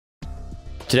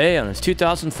Today on this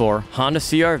 2004 Honda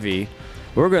CRV,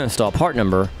 we're going to install part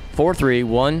number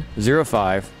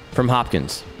 43105 from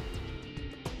Hopkins.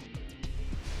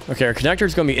 Okay, our connector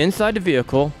is going to be inside the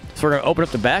vehicle, so we're going to open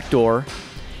up the back door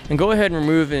and go ahead and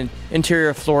remove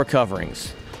interior floor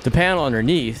coverings, the panel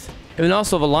underneath, and then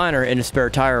also the liner in the spare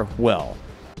tire well.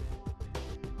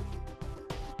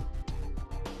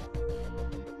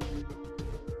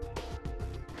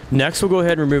 Next, we'll go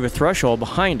ahead and remove a threshold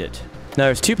behind it. Now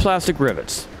there's two plastic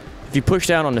rivets. If you push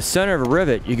down on the center of a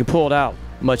rivet, you can pull it out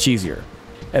much easier.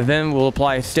 And then we'll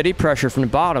apply steady pressure from the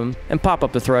bottom and pop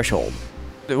up the threshold.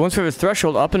 Once we have the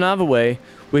threshold up and out of the way,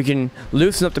 we can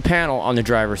loosen up the panel on the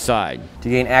driver's side. To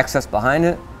gain access behind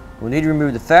it, we'll need to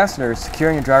remove the fasteners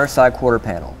securing the driver's side quarter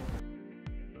panel.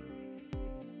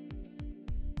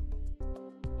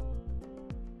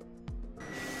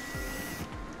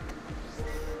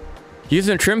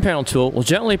 Using a trim panel tool, we'll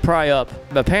gently pry up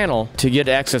the panel to get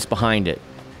access behind it.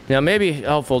 Now it may be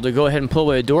helpful to go ahead and pull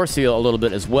away the door seal a little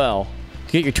bit as well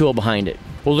to get your tool behind it.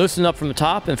 We'll loosen up from the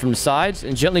top and from the sides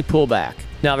and gently pull back.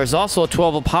 Now there's also a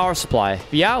 12-volt power supply.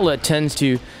 The outlet tends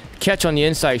to catch on the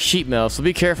inside sheet metal, so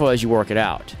be careful as you work it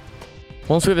out.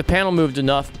 Once we have the panel moved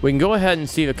enough, we can go ahead and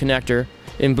see the connector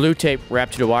in blue tape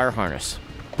wrapped to the wire harness.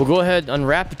 We'll go ahead and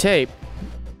unwrap the tape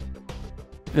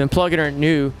and then plug in our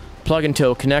new plug-and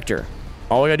tow connector.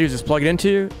 All we gotta do is just plug it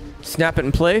into, snap it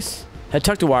in place, and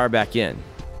tuck the wire back in.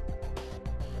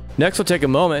 Next, we'll take a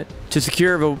moment to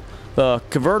secure the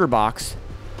converter box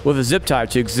with a zip tie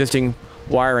to existing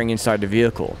wiring inside the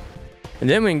vehicle. And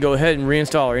then we can go ahead and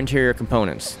reinstall our interior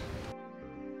components.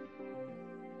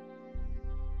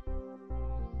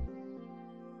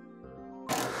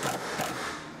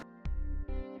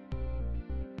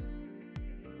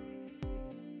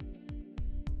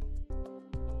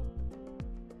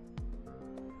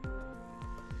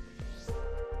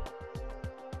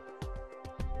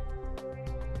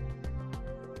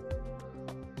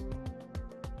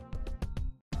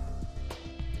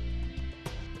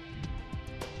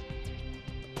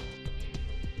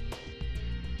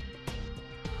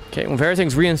 Okay, when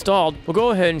everything's reinstalled, we'll go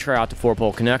ahead and try out the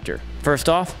 4-pole connector. First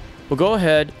off, we'll go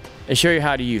ahead and show you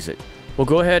how to use it. We'll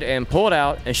go ahead and pull it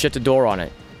out and shut the door on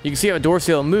it. You can see how the door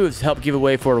seal moves to help give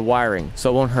away for the wiring, so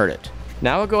it won't hurt it.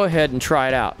 Now we'll go ahead and try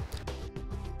it out.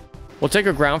 We'll take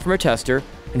our ground from our tester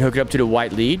and hook it up to the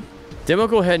white lead. Then we'll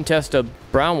go ahead and test a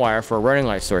brown wire for a running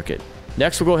light circuit.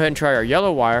 Next, we'll go ahead and try our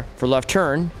yellow wire for left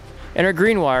turn and our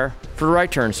green wire for the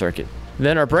right turn circuit.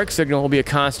 Then our brake signal will be a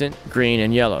constant green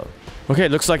and yellow. Okay,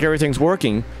 looks like everything's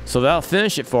working, so that'll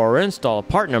finish it for our install of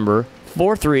part number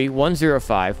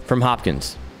 43105 from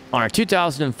Hopkins on our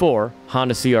 2004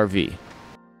 Honda CRV.